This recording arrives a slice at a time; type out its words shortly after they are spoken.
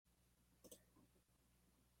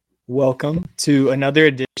Welcome to another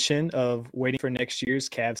edition of Waiting for Next Year's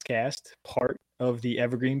CavsCast, part of the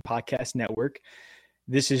Evergreen Podcast Network.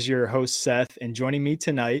 This is your host, Seth, and joining me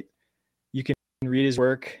tonight, you can read his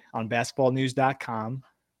work on basketballnews.com,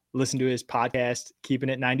 listen to his podcast, Keeping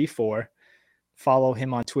It 94, follow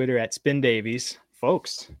him on Twitter at Spin Davies.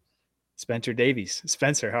 Folks, Spencer Davies.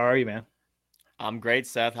 Spencer, how are you, man? I'm great,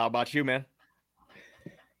 Seth. How about you, man?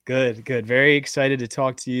 Good. Very excited to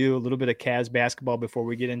talk to you a little bit of Cavs basketball before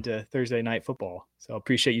we get into Thursday night football. So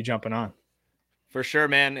appreciate you jumping on. For sure,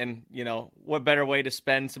 man. And, what better way to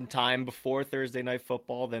spend some time before Thursday night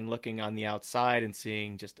football than looking on the outside and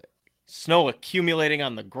seeing just snow accumulating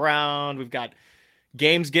on the ground. We've got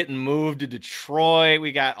games getting moved to Detroit.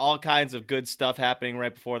 We got all kinds of good stuff happening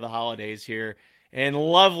right before the holidays here in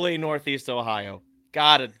lovely Northeast Ohio.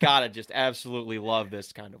 Gotta just absolutely love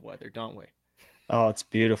this kind of weather, don't we? Oh, it's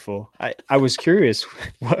beautiful. I was curious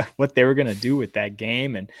what they were going to do with that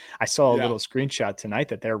game. And I saw a little screenshot tonight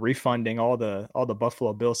that they're refunding all the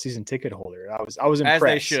Buffalo Bills season ticket holders. I was impressed.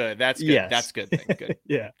 As they should. That's good. Yes. That's good thing. Good.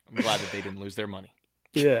 Yeah. I'm glad that they didn't lose their money.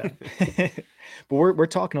 Yeah. But we're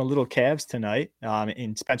talking a little Cavs tonight.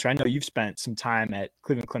 And Spencer, I know you've spent some time at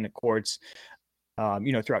Cleveland Clinic Courts,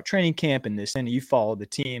 throughout training camp and this, and you follow the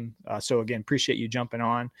team. So again, appreciate you jumping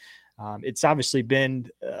on. It's obviously been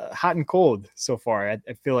hot and cold so far.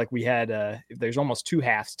 I feel like we had there's almost two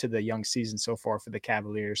halves to the young season so far for the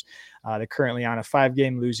Cavaliers. They're currently on a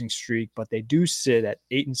 5-game losing streak, but they do sit at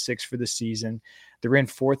 8-6 for the season. They're in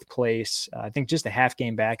fourth place, I think just a half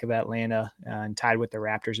game back of Atlanta, and tied with the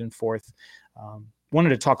Raptors in fourth. Wanted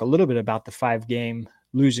to talk a little bit about the 5-game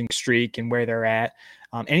losing streak and where they're at.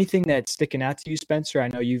 Anything that's sticking out to you, Spencer? I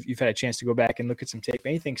know you've had a chance to go back and look at some tape.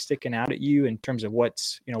 Anything sticking out at you in terms of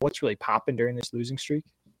what's really popping during this losing streak?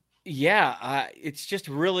 Yeah, it's just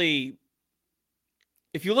really,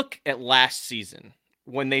 if you look at last season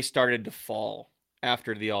when they started to fall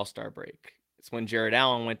after the All-Star break, it's when Jared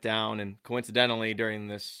Allen went down, and coincidentally during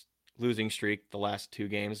this losing streak, the last 2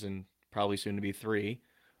 games and probably soon to be 3,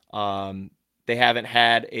 they haven't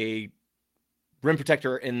had a rim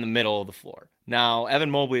protector in the middle of the floor. Now,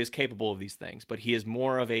 Evan Mobley is capable of these things, but he is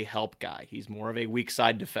more of a help guy. He's more of a weak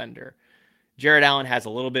side defender. Jared Allen has a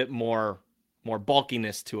little bit more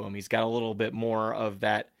bulkiness to him. He's got a little bit more of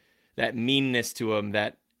that meanness to him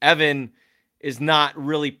that Evan is not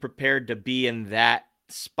really prepared to be in that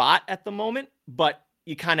spot at the moment, but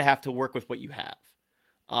you kind of have to work with what you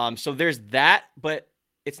have. So there's that, but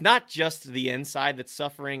it's not just the inside that's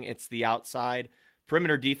suffering, it's the outside.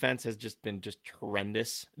 Perimeter defense has been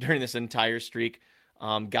horrendous during this entire streak.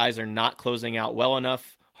 Guys are not closing out well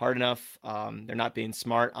enough, hard enough. They're not being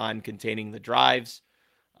smart on containing the drives.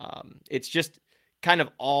 It's just kind of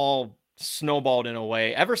all snowballed in a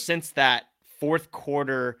way ever since that fourth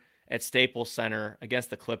quarter at Staples Center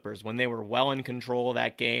against the Clippers, when they were well in control of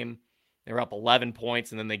that game. They were up 11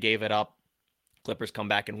 points and then they gave it up. Clippers come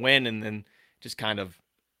back and win, and then just kind of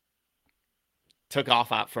took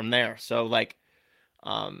off out from there. So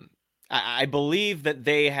I believe that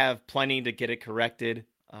they have plenty to get it corrected.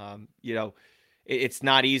 It's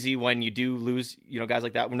not easy when you do lose, guys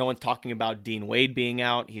like that. No one's talking about Dean Wade being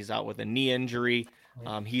out. He's out with a knee injury.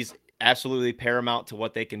 He's absolutely paramount to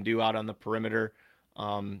what they can do out on the perimeter,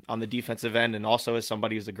 on the defensive end, and also as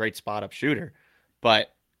somebody who's a great spot-up shooter.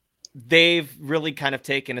 But they've really kind of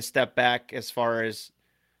taken a step back as far as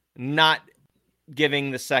not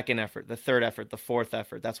giving the second effort, the third effort, the fourth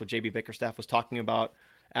effort. That's what JB Bickerstaff was talking about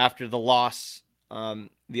after the loss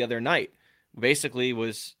the other night. Basically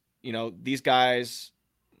was, these guys,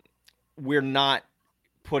 we're not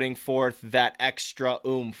putting forth that extra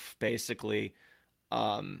oomph, basically,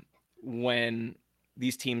 when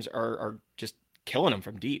these teams are just killing them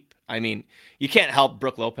from deep. I mean, you can't help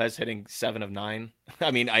Brook Lopez hitting 7 of 9.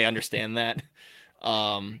 I mean, I understand that.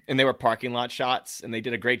 And they were parking lot shots, and they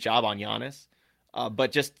did a great job on Giannis.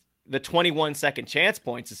 But just the 21 second chance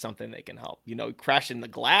points is something they can help. Crashing the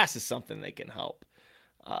glass is something they can help.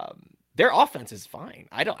 Their offense is fine.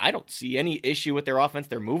 I don't see any issue with their offense.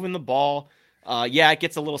 They're moving the ball. It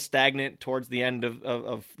gets a little stagnant towards the end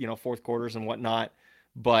of fourth quarters and whatnot,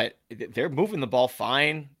 but they're moving the ball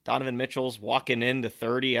fine. Donovan Mitchell's walking into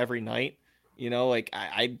 30 every night.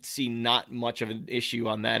 I see not much of an issue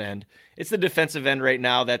on that end. It's the defensive end right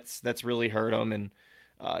now that's really hurt them, and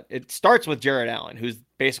it starts with Jared Allen, who's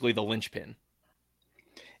basically the linchpin.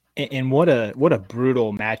 And what a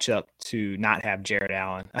brutal matchup to not have Jared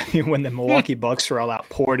Allen. I mean, when the Milwaukee Bucks were all out,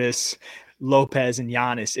 Portis, Lopez and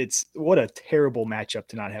Giannis. It's what a terrible matchup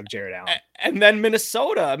to not have Jared Allen. And then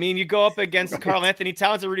Minnesota. I mean, you go up against Right. Karl Anthony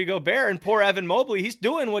Towns and Rudy Gobert, and poor Evan Mobley. He's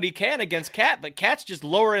doing what he can against Cat, but Cat's just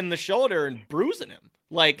lowering the shoulder and bruising him.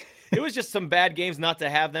 Like, it was just some bad games not to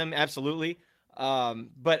have them. Absolutely.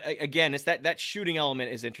 But again, it's that shooting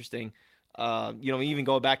element is interesting. Even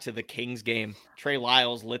go back to the Kings game, Trey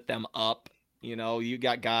Lyles lit them up. You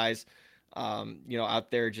got guys,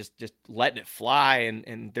 out there just letting it fly,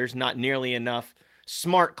 and there's not nearly enough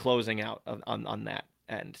smart closing out on that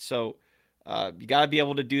end. So you got to be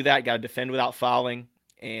able to do that. You got to defend without fouling,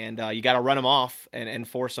 and you got to run them off and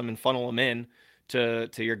force them and funnel them in to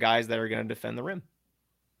your guys that are going to defend the rim.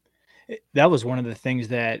 That was one of the things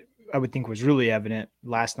that I would think was really evident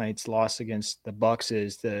last night's loss against the Bucks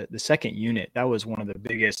is the second unit. That was one of the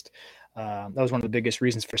biggest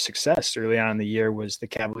reasons for success early on in the year was the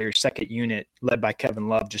Cavaliers' second unit led by Kevin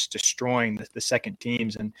Love just destroying the second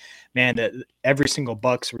teams. And man, every single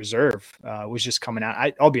Bucks reserve was just coming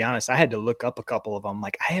out. I'll be honest, I had to look up a couple of them.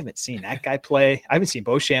 Like, I haven't seen that guy play. I haven't seen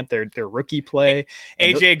Beauchamp, their rookie play.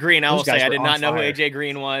 AJ Green, I will say, I did not know who fire. AJ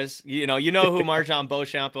Green was. You know who Marjon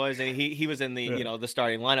Beauchamp was, and he was in the the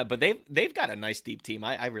starting lineup. But they've got a nice deep team.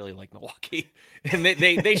 I really like Milwaukee, and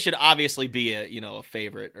they should obviously be a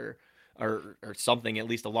favorite or something at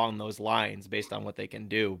least along those lines based on what they can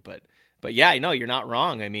do. But yeah, you're not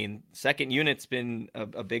wrong. I mean, second unit's been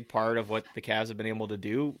a big part of what the Cavs have been able to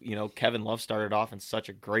do. Kevin Love started off in such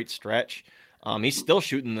a great stretch. He's still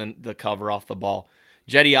shooting the cover off the ball.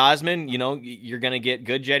 Jetty Osman, you're going to get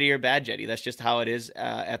good Jetty or bad Jetty. That's just how it is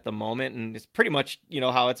at the moment. And it's pretty much,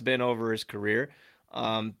 how it's been over his career.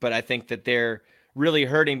 But I think that they're really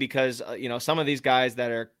hurting because, some of these guys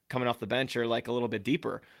that are coming off the bench are like a little bit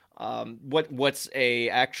deeper. What's a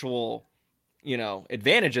actual,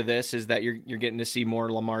 advantage of this is that you're getting to see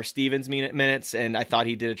more Lamar Stevens minutes. And I thought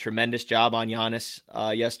he did a tremendous job on Giannis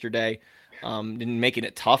yesterday. And making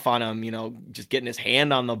it tough on him, just getting his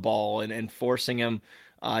hand on the ball and forcing him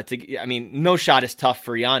no shot is tough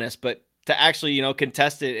for Giannis, but to actually,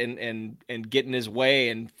 contest it and get in his way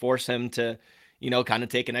and force him to, kind of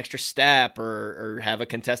take an extra step or have a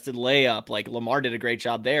contested layup. Like Lamar did a great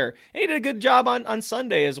job there. And he did a good job on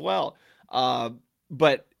Sunday as well.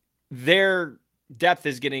 But their depth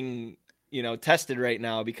is getting, tested right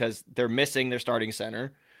now because they're missing their starting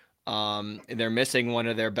center. And they're missing one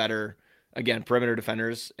of their better, again, perimeter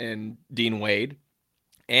defenders in Dean Wade.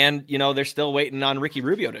 And, they're still waiting on Ricky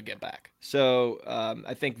Rubio to get back. So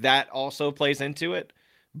I think that also plays into it.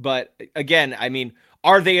 But again,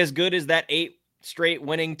 are they as good as that 8 straight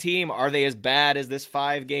winning team? Are they as bad as this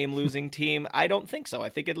 5-game losing team? I don't think so. I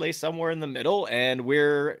think it lays somewhere in the middle, and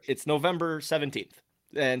it's November 17th.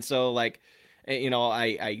 And so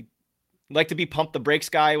I like to be pump the brakes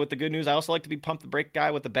guy with the good news. I also like to be pump the brake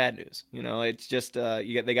guy with the bad news. It's just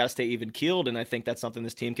they got to stay even keeled, and I think that's something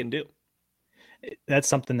this team can do. That's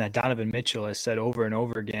something that Donovan Mitchell has said over and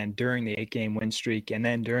over again during the 8-game win streak. And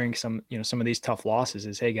then during some of these tough losses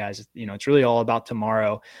is, hey guys, it's really all about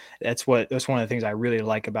tomorrow. That's one of the things I really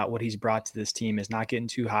like about what he's brought to this team is not getting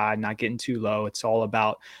too high, not getting too low. It's all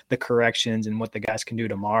about the corrections and what the guys can do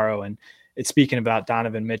tomorrow. And it's speaking about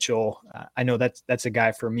Donovan Mitchell. I know that's a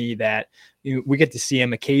guy for me that we get to see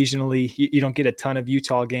him occasionally. You don't get a ton of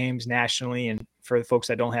Utah games nationally. And for the folks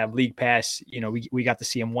that don't have League Pass, we got to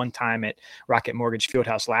see him one time at Rocket Mortgage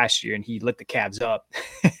Fieldhouse last year, and he lit the Cavs up.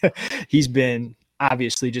 He's been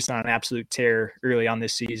obviously just on an absolute tear early on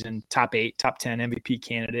this season. Top 8, top 10 MVP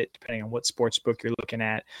candidate, depending on what sports book you're looking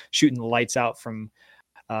at, shooting the lights out from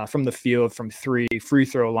the field, from 3, free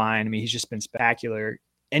throw line. He's just been spectacular.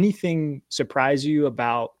 Anything surprise you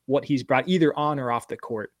about what he's brought either on or off the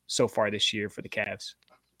court so far this year for the Cavs?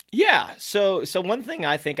 Yeah. So one thing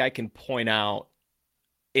I think I can point out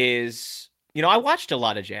is, I watched a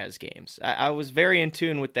lot of Jazz games. I was very in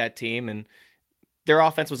tune with that team, and their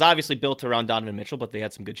offense was obviously built around Donovan Mitchell, but they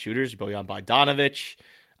had some good shooters, Bojan Bogdanovic.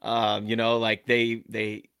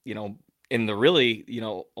 They in the really,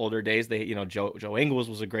 older days, Joe Ingles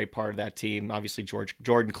was a great part of that team. Obviously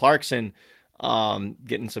Jordan Clarkson,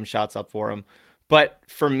 getting some shots up for him. But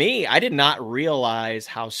for me, I did not realize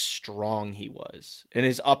how strong he was in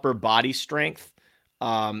his upper body strength,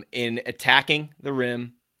 in attacking the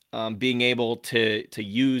rim, being able to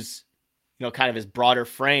use, kind of his broader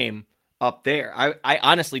frame up there. I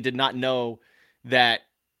honestly did not know that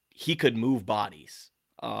he could move bodies.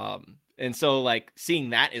 And so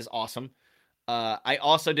seeing that is awesome. I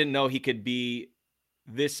also didn't know he could be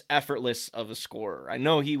this effortless of a scorer. I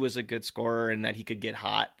know he was a good scorer and that he could get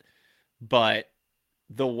hot, but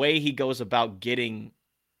the way he goes about getting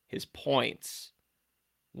his points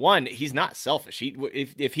one, he's not selfish.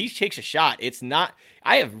 If he takes a shot, it's not.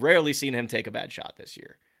 I have rarely seen him take a bad shot this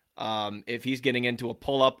year. If he's getting into a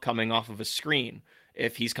pull up coming off of a screen,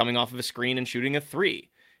 if he's coming off of a screen and shooting a three,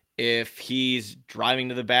 if he's driving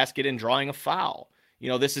to the basket and drawing a foul,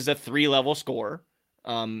 this is a 3-level score.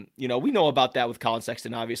 We know about that with Colin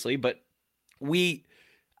Sexton, obviously, but we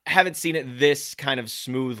haven't seen it this kind of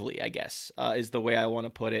smoothly, I guess, is the way I want to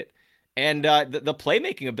put it. And the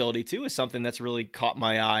playmaking ability, too, is something that's really caught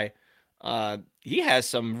my eye. He has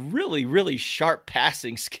some really, really sharp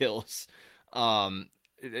passing skills. I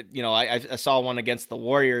saw one against the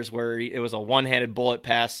Warriors where it was a one-handed bullet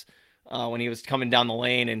pass when he was coming down the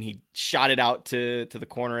lane, and he shot it out to the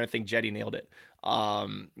corner. I think Jetty nailed it.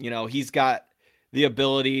 He's got the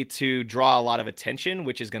ability to draw a lot of attention,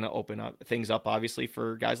 which is going to open up things up, obviously,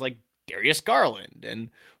 for guys like Darius Garland and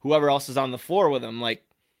whoever else is on the floor with him. Like,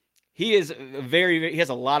 he has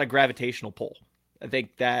a lot of gravitational pull. I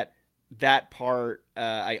think that part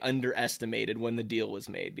I underestimated when the deal was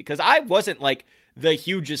made, because I wasn't like the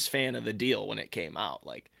hugest fan of the deal when it came out.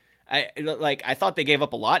 I thought they gave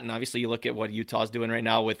up a lot, and obviously you look at what Utah's doing right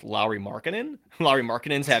now with Lauri Markkanen. Lauri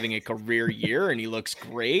Markkanen's having a career year, and he looks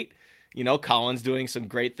great. Colin's doing some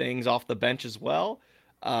great things off the bench as well.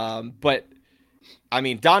 But I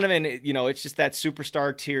mean, Donovan, it's just that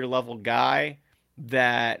superstar tier level guy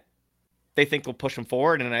that they think will push him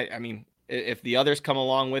forward. And I mean, if the others come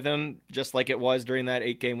along with him, just like it was during that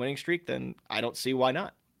 8-game winning streak, then I don't see why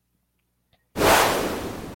not.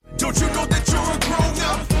 Don't you know that you're a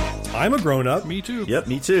grown-up? I'm a grown-up. Me too. Yep,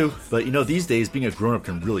 me too. But these days being a grown-up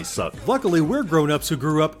can really suck. Luckily, we're grown-ups who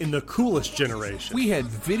grew up in the coolest generation. We had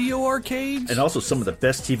video arcades. And also some of the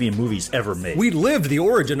best TV and movies ever made. We lived the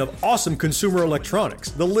origin of awesome consumer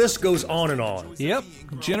electronics. The list goes on and on. Yep,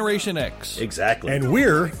 Generation X. Exactly. And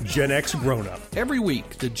we're Gen X grown-up. Every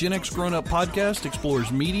week, the Gen X Grown Up podcast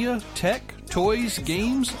explores media, tech, toys,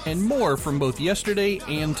 games, and more from both yesterday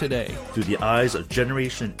and today. Through the eyes of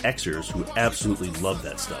Generation Xers who absolutely love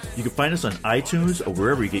that stuff. You can find us on iTunes or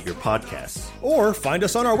wherever you get your podcasts. Or find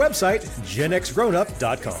us on our website,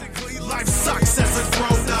 genxgrownup.com. Life sucks as a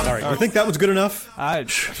grown-up. All right, you think that was good enough? I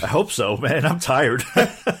hope so, man. I'm tired.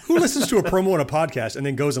 Who listens to a promo on a podcast and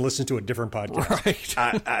then goes and listens to a different podcast?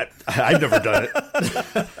 Right. I've never done it.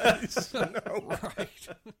 Right.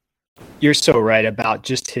 You're so right about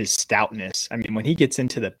just his stoutness. I mean, when he gets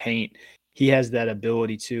into the paint, he has that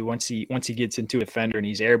ability to, once he gets into a defender and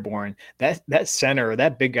he's airborne, that center or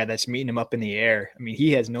that big guy that's meeting him up in the air, I mean,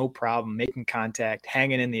 he has no problem making contact,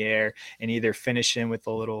 hanging in the air, and either finishing with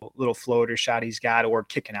a little floater shot he's got or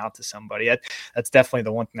kicking out to somebody. That's definitely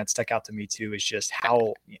the one thing that stuck out to me too, is just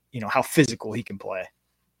how physical he can play.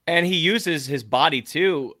 And he uses his body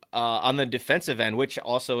too on the defensive end, which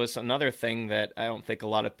also is another thing that I don't think a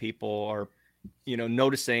lot of people are,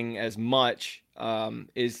 noticing as much.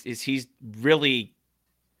 Is he's really?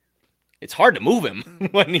 It's hard to move him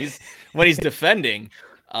when he's defending.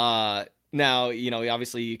 Now,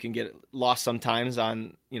 obviously you can get lost sometimes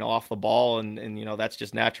on off the ball, and that's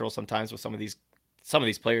just natural sometimes with some of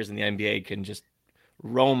these players in the NBA can just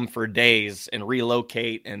roam for days and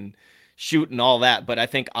relocate and shoot and all that. But I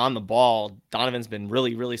think on the ball, Donovan's been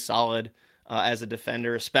really, really solid as a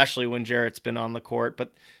defender, especially when Jarrett's been on the court.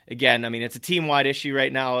 But again, I mean, it's a team-wide issue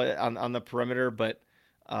right now on the perimeter. But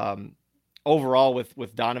overall,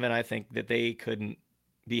 with Donovan, I think that they couldn't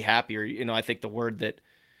be happier. I think the word that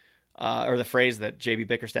or the phrase that JB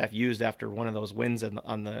Bickerstaff used after one of those wins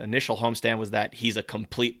on the initial homestand was that he's a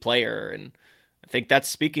complete player. And I think that's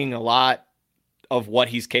speaking a lot of what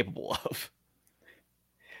he's capable of.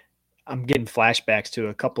 I'm getting flashbacks to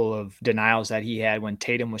a couple of denials that he had when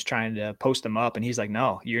Tatum was trying to post him up, and he's like,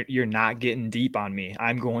 "No, you're not getting deep on me.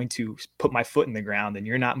 I'm going to put my foot in the ground, and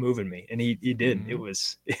you're not moving me." And he did. Mm-hmm.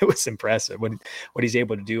 It was impressive what he's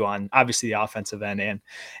able to do on obviously the offensive end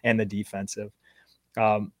and the defensive.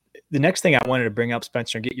 The next thing I wanted to bring up,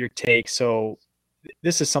 Spencer, and get your take. So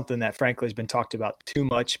this is something that frankly has been talked about too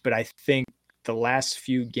much, but I think the last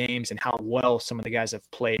few games and how well some of the guys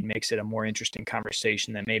have played makes it a more interesting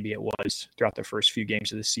conversation than maybe it was throughout the first few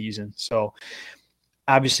games of the season. So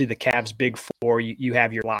obviously the Cavs big four, you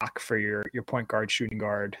have your lock for your point guard, shooting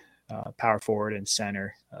guard, power forward, and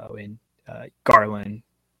center in Garland,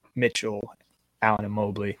 Mitchell, Allen, and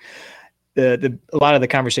Mobley. A lot of the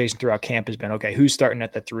conversation throughout camp has been, okay, who's starting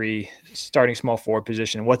at the 3, starting small forward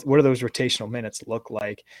position? What do those rotational minutes look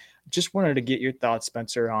like? Just wanted to get your thoughts,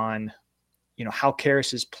 Spencer, on how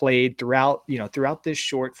Karras has played throughout this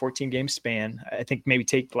short 14-game span. I think maybe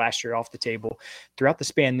take last year off the table, throughout the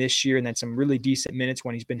span this year, and then some really decent minutes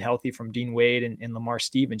when he's been healthy from Dean Wade and Lamar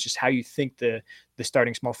Stevens, just how you think the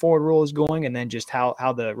starting small forward role is going, and then just how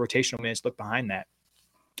the rotational minutes look behind that.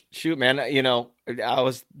 Shoot, man, I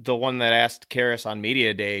was the one that asked Karras on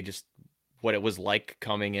media day just what it was like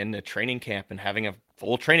coming into training camp and having a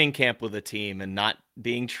full training camp with a team and not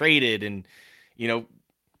being traded and,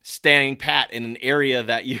 standing pat in an area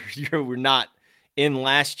that you were not in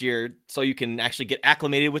last year, so you can actually get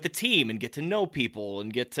acclimated with the team and get to know people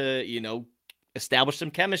and get to, establish some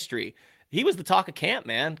chemistry. He was the talk of camp,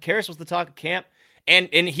 man. Karras was the talk of camp. And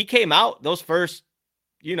he came out those first,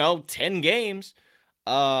 10 games,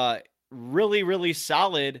 really, really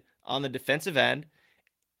solid on the defensive end,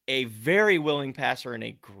 a very willing passer and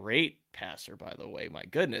a great passer, by the way. My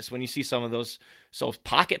goodness, when you see some of those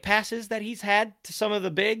pocket passes that he's had to some of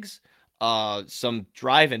the bigs, some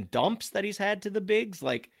drive and dumps that he's had to the bigs,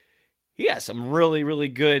 like he has some really, really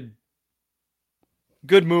good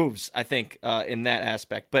moves, I think, in that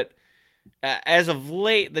aspect. But as of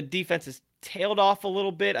late, the defense has tailed off a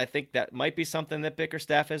little bit. I think that might be something that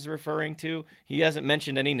Bickerstaff is referring to. He hasn't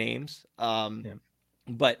mentioned any names,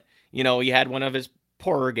 but he had one of his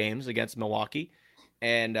poorer games against Milwaukee.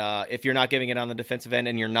 And if you're not giving it on the defensive end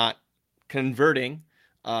and you're not converting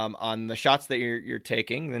on the shots that you're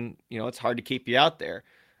taking, then, it's hard to keep you out there.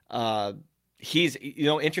 He's,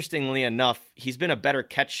 interestingly enough, he's been a better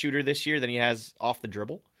catch shooter this year than he has off the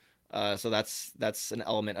dribble. So that's an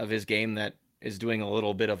element of his game that is doing a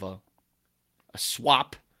little bit of a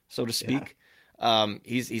swap, so to speak. Yeah.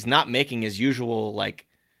 He's not making his usual,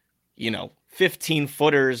 15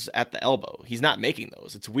 footers at the elbow. He's not making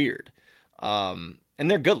those. It's weird. And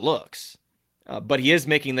they're good looks, but he is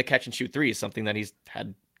making the catch and shoot threes, something that he's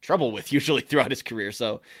had trouble with usually throughout his career.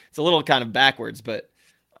 So it's a little kind of backwards, but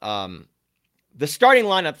the starting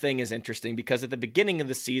lineup thing is interesting because at the beginning of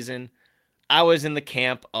the season, I was in the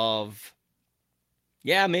camp of,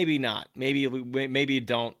 maybe not. Maybe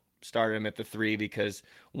don't start him at the 3 because,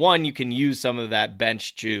 one, you can use some of that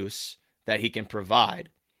bench juice that he can provide.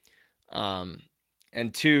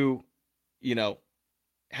 And 2,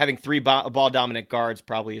 having 3 ball dominant guards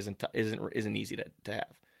probably isn't easy to have.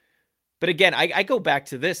 But again, I go back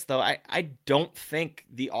to this though. I don't think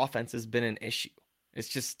the offense has been an issue. It's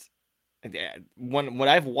just what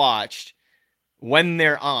I've watched when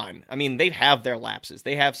they're on. I mean, they have their lapses.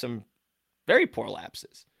 They have some very poor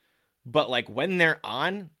lapses, but when they're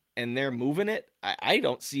on and they're moving it, I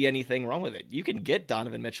don't see anything wrong with it. You can get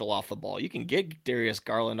Donovan Mitchell off the ball. You can get Darius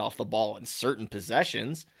Garland off the ball in certain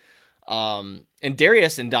possessions. And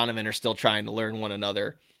Darius and Donovan are still trying to learn one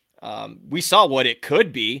another. We saw what it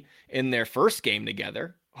could be in their first game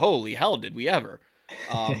together. Holy hell, did we ever?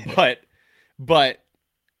 But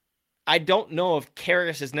I don't know if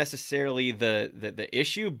Karras is necessarily the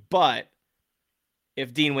issue, but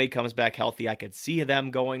if Dean Wade comes back healthy, I could see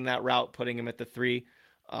them going that route, putting him at the 3.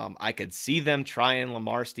 I could see them trying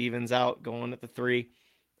Lamar Stevens out, going at the 3,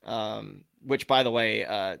 which, by the way,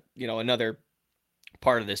 another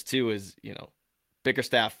part of this too is,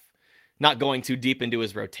 Bickerstaff not going too deep into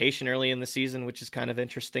his rotation early in the season, which is kind of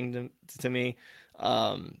interesting to me.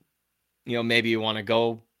 Maybe you want to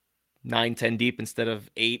go 9-10 deep instead of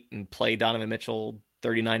 8 and play Donovan Mitchell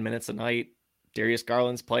 39 minutes a night. Darius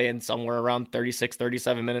Garland's playing somewhere around 36,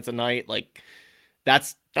 37 minutes a night.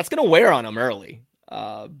 That's going to wear on him early.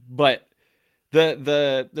 But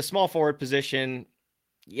the small forward position,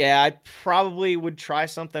 I probably would try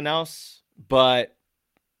something else, but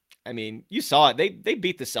I mean, you saw it. They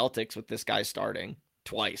beat the Celtics with this guy starting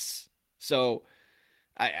twice. So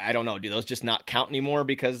I don't know. Do those just not count anymore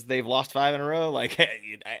because they've lost 5 in a row?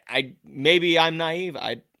 Maybe I'm naive.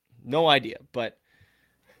 No idea. But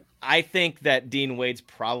I think that Dean Wade's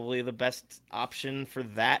probably the best option for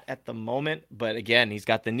that at the moment. But again, he's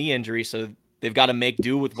got the knee injury, so they've got to make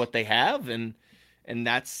do with what they have. And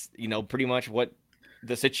that's, pretty much what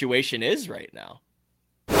the situation is right now.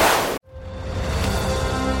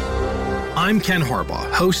 I'm Ken Harbaugh,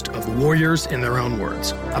 host of Warriors in Their Own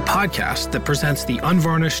Words, a podcast that presents the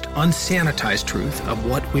unvarnished, unsanitized truth of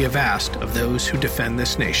what we have asked of those who defend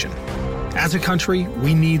this nation. As a country,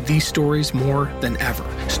 we need these stories more than ever.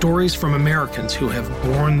 Stories from Americans who have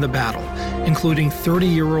borne the battle, including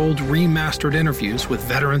 30-year-old remastered interviews with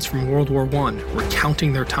veterans from World War I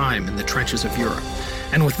recounting their time in the trenches of Europe,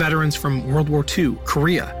 and with veterans from World War II,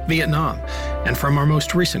 Korea, Vietnam, and from our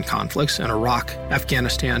most recent conflicts in Iraq,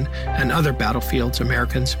 Afghanistan, and other battlefields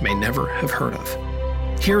Americans may never have heard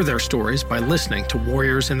of. Hear their stories by listening to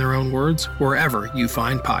Warriors in Their Own Words wherever you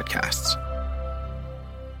find podcasts.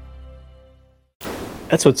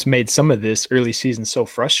 That's what's made some of this early season so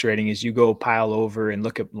frustrating is you go pile over and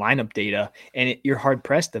look at lineup data and you're hard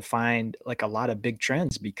pressed to find like a lot of big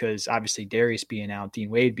trends because obviously Darius being out, Dean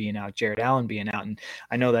Wade being out, Jared Allen being out. And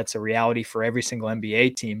I know that's a reality for every single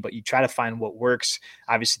NBA team, but you try to find what works.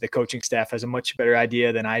 Obviously the coaching staff has a much better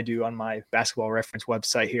idea than I do on my Basketball Reference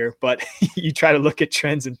website here, but you try to look at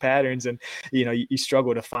trends and patterns and, you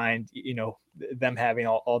struggle to find, them having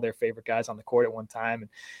all their favorite guys on the court at one time.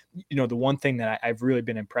 And, the one thing that I've really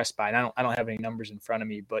been impressed by, and I don't have any numbers in front of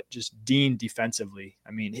me, but just Dean defensively.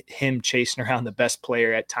 I mean, him chasing around the best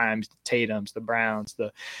player at times, the Tatums, the Browns,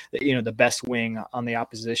 the best wing on the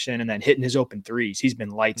opposition, and then hitting his open threes. He's been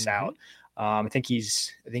lights out. I think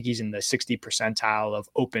he's in the 60 percentile of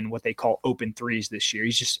what they call open threes this year.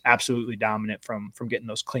 He's just absolutely dominant from getting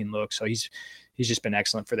those clean looks. So he's just been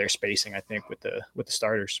excellent for their spacing, I think, with the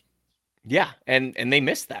starters. Yeah, and they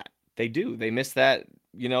miss that. They do. They miss that,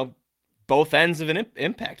 both ends of an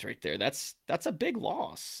impact right there. That's a big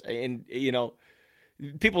loss. And,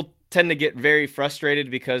 people tend to get very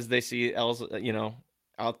frustrated because they see Els,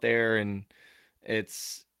 out there, and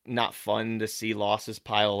it's not fun to see losses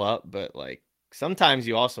pile up. But, like, sometimes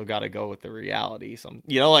you also got to go with the reality.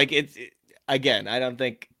 Again, I don't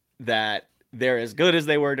think that they're as good as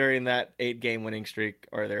they were during that 8-game winning streak,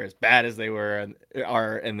 or they're as bad as they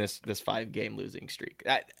are in this 5-game losing streak.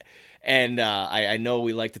 I know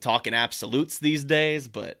we like to talk in absolutes these days,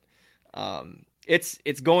 but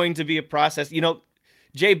it's going to be a process.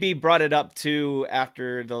 JB brought it up too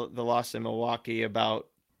after the loss in Milwaukee about,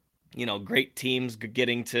 great teams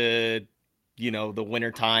getting to, the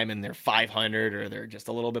winter time and they're 500 or they're just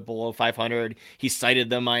a little bit below 500. He cited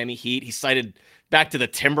the Miami Heat. He cited back to the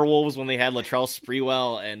Timberwolves when they had Latrell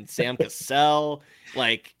Sprewell and Sam Cassell.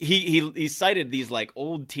 Like he cited these like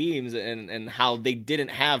old teams and how they didn't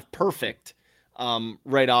have perfect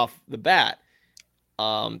right off the bat.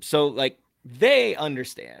 So like they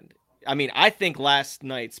understand. I mean, I think last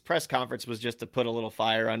night's press conference was just to put a little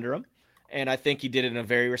fire under him. And I think he did it in a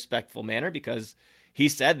very respectful manner because he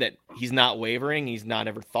said that he's not wavering. He's not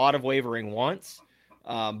ever thought of wavering once.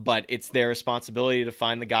 But it's their responsibility to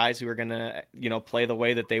find the guys who are going to, play the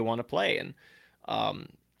way that they want to play. And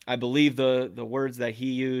I believe the words that he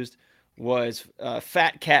used was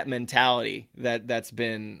fat cat mentality that's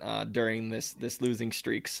been during this losing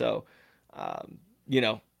streak. So,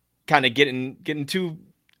 kind of getting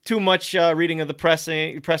too much reading of the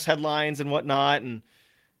press headlines and whatnot. And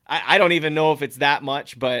I don't even know if it's that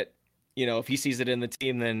much, but if he sees it in the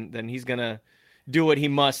team, then he's going to do what he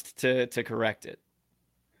must to correct it.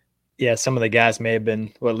 Yeah, some of the guys may have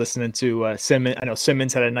been listening to Simmons. I know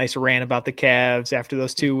Simmons had a nice rant about the Cavs after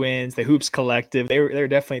those 2 wins. The Hoops Collective, they were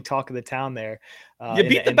definitely talk of the town there. You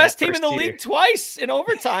beat the best team in the league twice in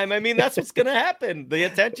overtime. I mean, that's what's going to happen. The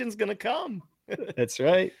attention's going to come. That's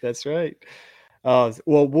right. That's right. Well,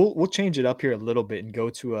 we'll change it up here a little bit and go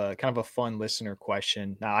to a kind of a fun listener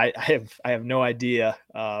question. Now, I have no idea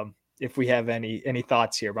if we have any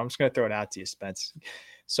thoughts here, but I'm just going to throw it out to you, Spence.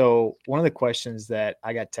 So one of the questions that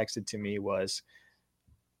I got texted to me was,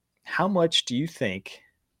 how much do you think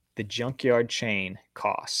the junkyard chain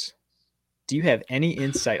costs? Do you have any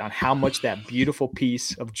insight on how much that beautiful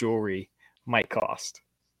piece of jewelry might cost?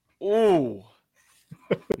 Ooh.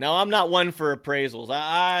 Now, I'm not one for appraisals.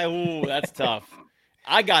 Ooh, that's tough.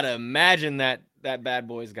 I got to imagine that bad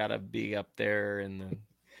boy's got to be up there in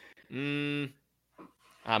the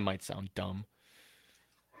I might sound dumb.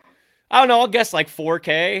 I don't know. I'll guess like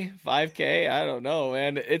 4K, 5K. I don't know,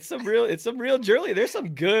 man. It's some real jewelry. There's some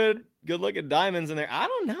good looking diamonds in there. I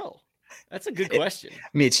don't know. That's a good question. I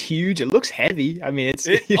mean, it's huge. It looks heavy. I mean, it's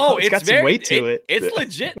got some very, weight to it. It's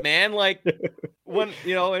legit, man. Like when,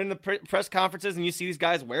 in the press conferences and you see these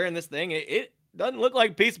guys wearing this thing, it doesn't look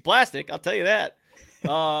like a piece of plastic. I'll tell you that.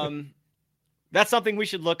 That's something we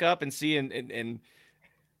should look up and see. And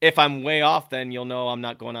if I'm way off, then you'll know I'm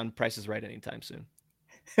not going on Price is Right anytime soon.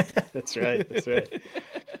 That's right. That's right.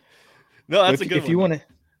 No, that's a good one. If you want to,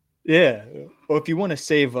 yeah. Well, if you want to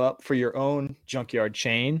save up for your own junkyard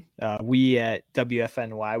chain, we at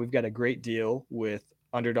WFNY, we've got a great deal with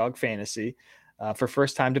Underdog Fantasy. For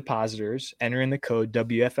first-time depositors, enter in the code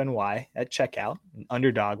WFNY at checkout. And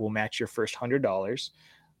Underdog will match your first $100.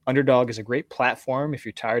 Underdog is a great platform if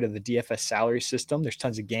you're tired of the DFS salary system. There's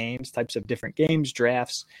tons of games, types of different games,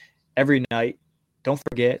 drafts every night. Don't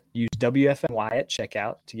forget, use WFNY at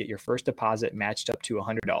checkout to get your first deposit matched up to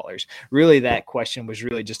 $100. Really, that question was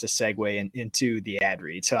really just a segue into the ad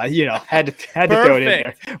read. So, had to throw it in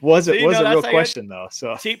there. Was a real question, though.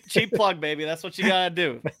 So cheap plug, baby. That's what you got to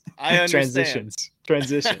do. I understand.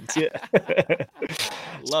 Transitions. Yeah.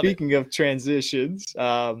 Speaking of transitions,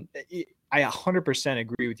 I 100%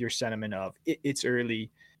 agree with your sentiment of it's early.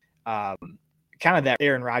 Kind of that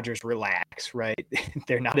Aaron Rodgers relax, right?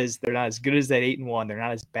 they're not as good as that 8-1. They're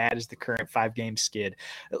not as bad as the current 5-game skid.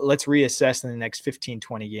 Let's reassess in the next 15,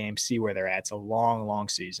 20 games, see where they're at. It's a long, long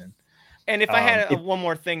season. And if I had one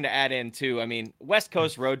more thing to add in too, I mean, West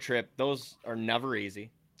Coast road trip, those are never easy.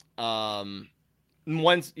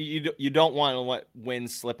 Once you don't want to let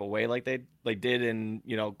wins slip away like they did in,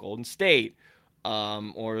 Golden State,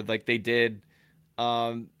 or like they did,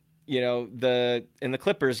 in the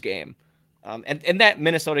Clippers game. And that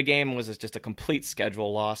Minnesota game was just a complete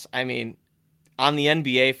schedule loss. I mean, on the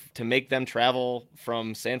NBA to make them travel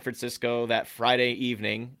from San Francisco that Friday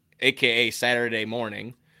evening, aka Saturday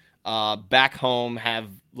morning, back home, have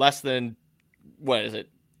less than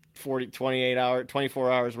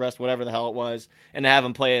 24 hours rest, whatever the hell it was, and have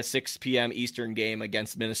them play a 6 p.m. Eastern game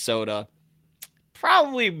against Minnesota.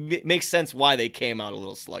 Probably makes sense why they came out a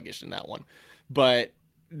little sluggish in that one, but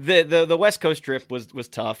the West Coast trip was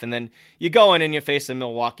tough. And then you go in and you face a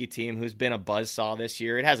Milwaukee team who's been a buzzsaw this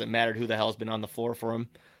year. It hasn't mattered who the hell's been on the floor for them.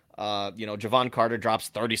 Javon Carter drops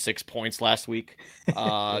 36 points last week. They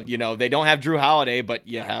don't have Drew Holiday, but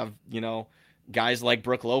you have, guys like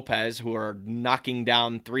Brook Lopez who are knocking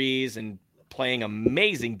down threes and playing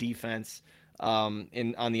amazing defense on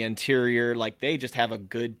the interior. Like, they just have a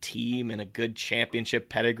good team and a good championship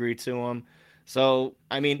pedigree to them. So,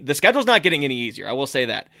 I mean, the schedule's not getting any easier. I will say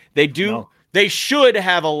that. They should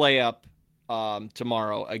have a layup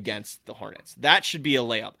tomorrow against the Hornets. That should be a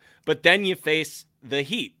layup. But then you face the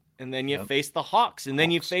Heat, and then you face the Hawks, and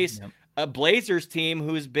then you face a Blazers team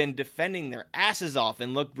who's been defending their asses off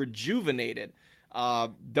and look rejuvenated.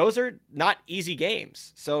 Those are not easy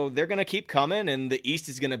games. So they're going to keep coming, and the East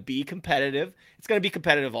is going to be competitive. It's going to be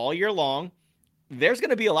competitive all year long. There's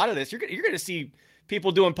going to be a lot of this. You're going to see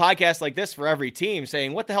people doing podcasts like this for every team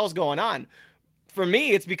saying, what the hell's going on? For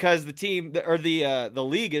me, it's because the team or the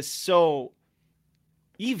league is so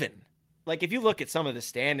even. Like, if you look at some of the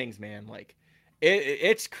standings, man, like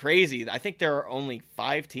it's crazy. I think there are only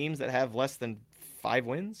 5 teams that have less than 5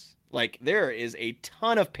 wins. Like, there is a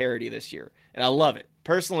ton of parity this year, and I love it.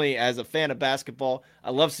 Personally, as a fan of basketball,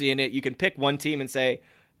 I love seeing it. You can pick one team and say,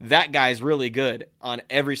 that guy's really good on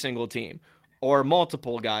every single team, or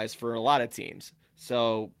multiple guys for a lot of teams.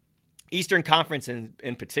 So Eastern Conference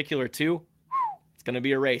in particular too, it's going to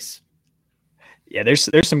be a race. Yeah, there's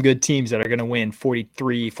some good teams that are going to win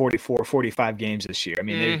 43, 44, 45 games this year. I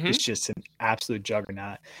mean, it's just an absolute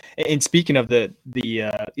juggernaut. And speaking of the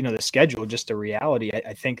schedule, just a reality,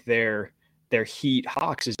 I think their Heat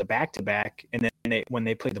Hawks is a back-to-back, and then when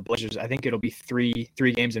they play the Blazers, I think it'll be three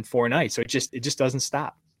games in 4 nights. So it just doesn't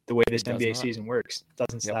stop the way this NBA season works. It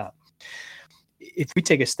doesn't stop. If we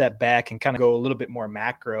take a step back and kind of go a little bit more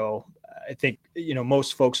macro, I think,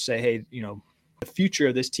 most folks say, hey, the future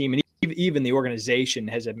of this team, and even the organization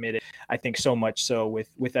has admitted, I think so much so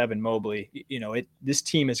with Evan Mobley, this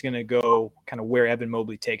team is going to go kind of where Evan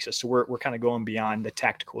Mobley takes us. So we're kind of going beyond the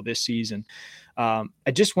tactical this season. I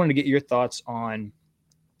just wanted to get your thoughts on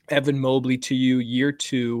Evan Mobley to you, year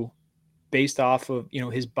 2, based off of,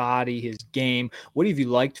 his body, his game. What have you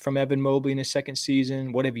liked from Evan Mobley in his second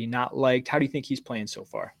season? What have you not liked? How do you think he's playing so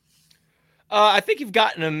far? I think you've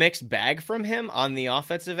gotten a mixed bag from him on the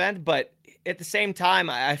offensive end, but at the same time,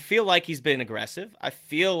 I feel like he's been aggressive. I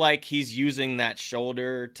feel like he's using that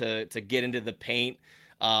shoulder to get into the paint.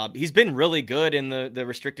 He's been really good in the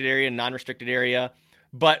restricted area and non-restricted area,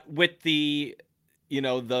 but with the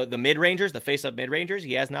mid-rangers, the face-up mid-rangers,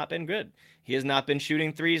 he has not been good. He has not been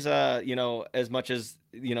shooting threes, as much as,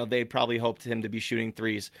 they probably hoped him to be shooting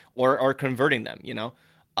threes or converting them,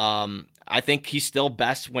 I think he's still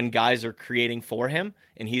best when guys are creating for him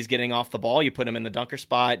and he's getting off the ball. You put him in the dunker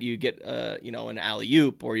spot, you get, an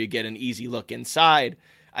alley-oop, or you get an easy look inside.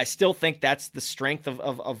 I still think that's the strength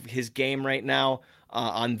of his game right now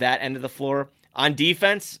on that end of the floor. On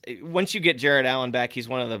defense, once you get Jared Allen back, he's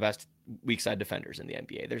one of the best weak side defenders in the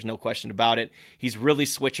NBA. There's no question about it. He's really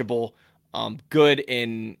switchable, good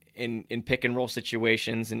in pick and roll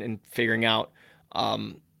situations and figuring out,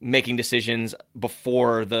 making decisions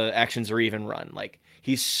before the actions are even run. Like,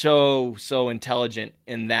 he's so intelligent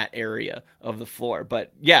in that area of the floor.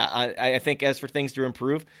 But yeah, I think as for things to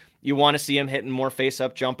improve, you want to see him hitting more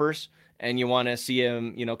face-up jumpers, and you want to see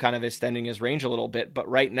him, kind of extending his range a little bit. But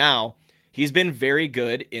right now, he's been very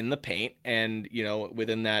good in the paint and,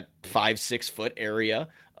 within that 5-6 foot area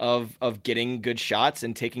of getting good shots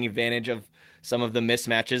and taking advantage of some of the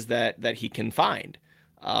mismatches that he can find.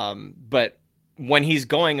 But when he's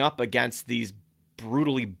going up against these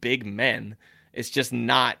brutally big men, it's just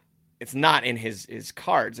not, it's not in his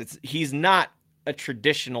cards. He's not a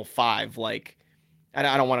traditional 5. Like,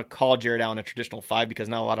 I don't want to call Jared Allen a traditional 5 because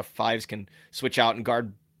not a lot of 5s can switch out and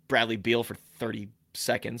guard Bradley Beal for 30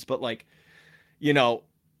 seconds. But, like, you know,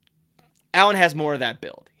 Allen has more of that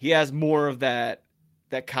build. He has more of that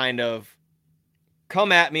kind of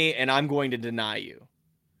come at me and I'm going to deny you.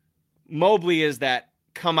 Mobley is that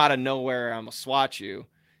come out of nowhere, I'm going to swat you.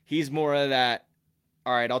 He's more of that,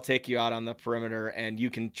 all right, I'll take you out on the perimeter and you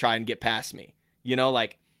can try and get past me. You know,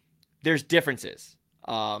 like, there's differences.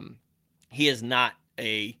 He is not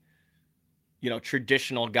a, you know,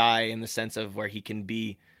 traditional guy in the sense of where he can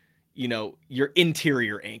be, you know, your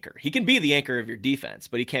interior anchor. He can be the anchor of your defense,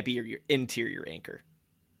 but he can't be your interior anchor.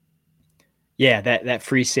 Yeah, that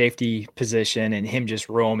free safety position and him just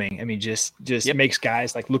roaming. I mean, just makes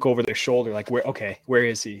guys like look over their shoulder, like where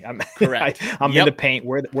is he? I'm correct. I'm in the paint.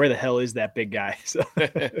 Where the hell is that big guy? So,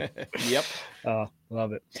 yep.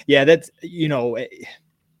 Love it. Yeah, that's, you know,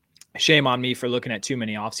 shame on me for looking at too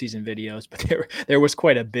many offseason videos, but there was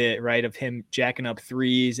quite a bit, right, of him jacking up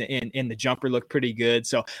threes and the jumper looked pretty good.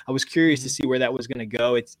 So I was curious to see where that was going to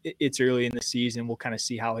go. It's early in the season. We'll kind of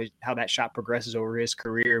see how that shot progresses over his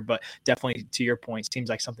career, but definitely to your point, seems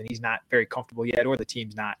like something he's not very comfortable yet, or the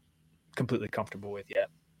team's not completely comfortable with yet.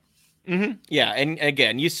 Mm-hmm. Yeah. And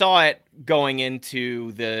again, you saw it going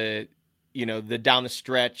into the down the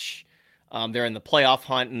stretch. They're in the playoff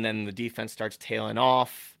hunt and then the defense starts tailing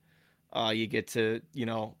off. You get to, you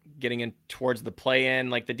know, getting in towards the play-in.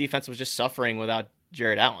 Like, the defense was just suffering without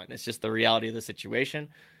Jared Allen. It's just the reality of the situation.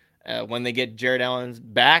 When they get Jared Allen's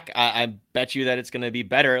back, I bet you that it's going to be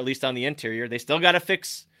better, at least on the interior. They still got to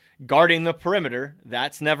fix guarding the perimeter.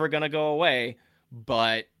 That's never going to go away.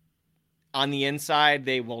 But on the inside,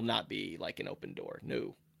 they will not be like an open door.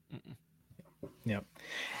 No. Mm-mm. Yep.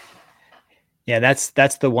 Yeah,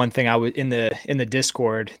 that's the one thing I was in the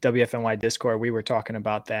Discord, WFNY Discord, we were talking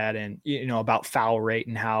about that and, you know, about foul rate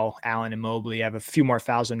and how Allen and Mobley have a few more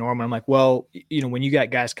fouls than normal. I'm like, well, you know, when you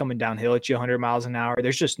got guys coming downhill at you 100 miles an hour,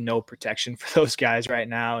 there's just no protection for those guys right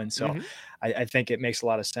now. And so I think it makes a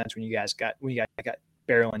lot of sense when you guys got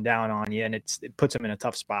barreling down on you, and it puts them in a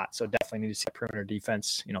tough spot. So definitely need to see perimeter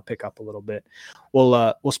defense, you know, pick up a little bit.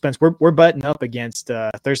 Well, Spence, we're butting up against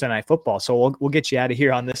Thursday Night Football, so we'll get you out of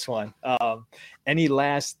here on this one. Any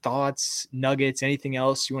last thoughts, nuggets, anything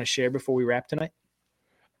else you want to share before we wrap tonight?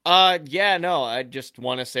 Yeah, no, I just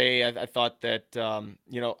want to say I thought that,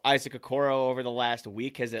 you know, Isaac Okoro over the last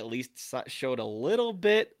week has at least showed a little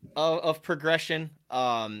bit of progression.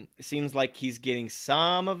 It seems like he's getting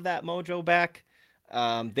some of that mojo back.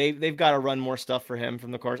 They've got to run more stuff for him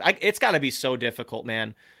from the corners. It's got to be so difficult,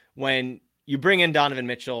 man, when you bring in Donovan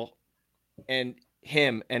Mitchell and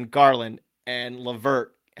him and Garland and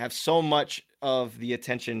LeVert have so much of the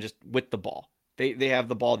attention just with the ball. They have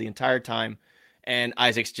the ball the entire time, and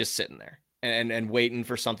Isaac's just sitting there and waiting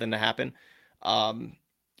for something to happen.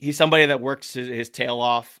 He's somebody that works his tail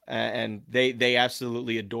off, and they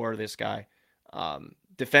absolutely adore this guy.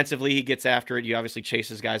 Defensively, he gets after it. He obviously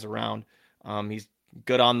chases guys around. He's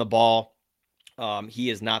good on the ball. He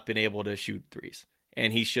has not been able to shoot threes,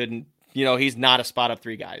 and he shouldn't. You know, he's not a spot up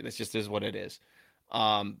three guy. This just is what it is.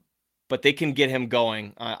 But they can get him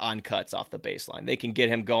going on cuts off the baseline. They can get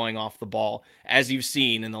him going off the ball, as you've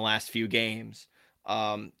seen in the last few games.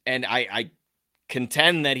 And I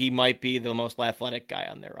contend that he might be the most athletic guy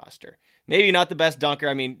on their roster. Maybe not the best dunker.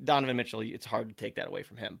 I mean, Donovan Mitchell, it's hard to take that away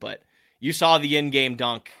from him. But you saw the in-game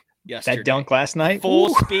dunk yesterday. That dunk last night?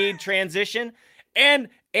 Full speed transition. And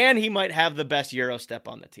he might have the best Euro step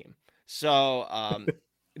on the team. So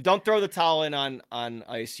don't throw the towel in on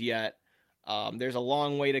ice yet. There's a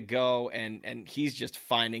long way to go, and he's just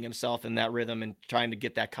finding himself in that rhythm and trying to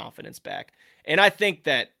get that confidence back. And I think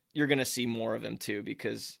that you're going to see more of him too,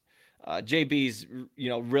 because JB's, you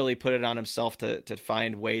know, really put it on himself to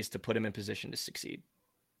find ways to put him in position to succeed.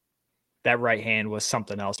 That right hand was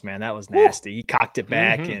something else, man. That was nasty. He cocked it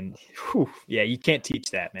back, and yeah, you can't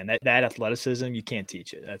teach that, man. That athleticism, you can't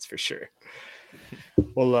teach it. That's for sure.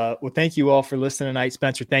 Well, thank you all for listening tonight.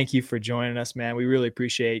 Spencer, thank you for joining us, man. We really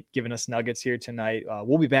appreciate giving us nuggets here tonight.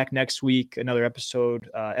 We'll be back next week, another episode.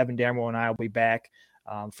 Evan Damrell and I will be back.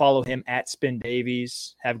 Follow him at Spin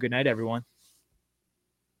Davies. Have a good night, everyone.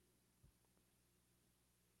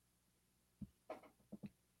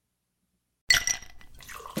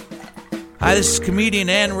 Hi, this is comedian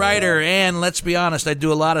and writer, and let's be honest, I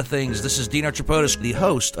do a lot of things. This is Dean Archipotis, the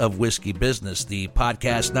host of Whiskey Business, the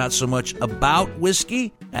podcast not so much about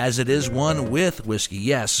whiskey as it is one with whiskey.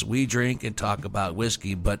 Yes, we drink and talk about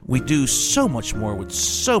whiskey, but we do so much more with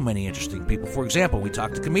so many interesting people. For example, we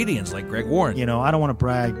talk to comedians like Greg Warren. You know, I don't want to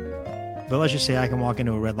brag, but let's just say I can walk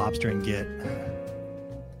into a Red Lobster and get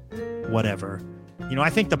whatever. I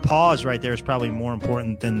think the pause right there is probably more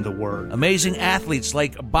important than the word. Amazing athletes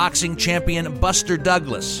like boxing champion Buster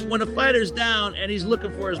Douglas. When a fighter's down and he's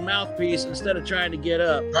looking for his mouthpiece instead of trying to get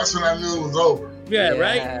up. That's when I knew it was over. Yeah,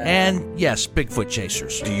 right? And yes, Bigfoot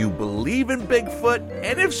chasers. Do you believe in Bigfoot?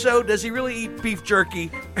 And if so, does he really eat beef jerky?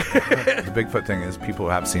 The Bigfoot thing is people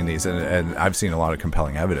have seen these, and I've seen a lot of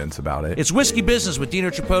compelling evidence about it. It's Whiskey Business with Dino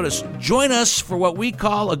Tripodis. Join us for what we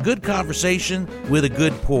call a good conversation with a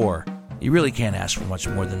good pour. You really can't ask for much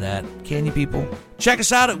more than that, can you, people? Check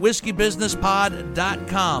us out at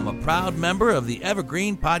whiskeybusinesspod.com, a proud member of the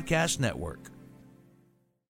Evergreen Podcast Network.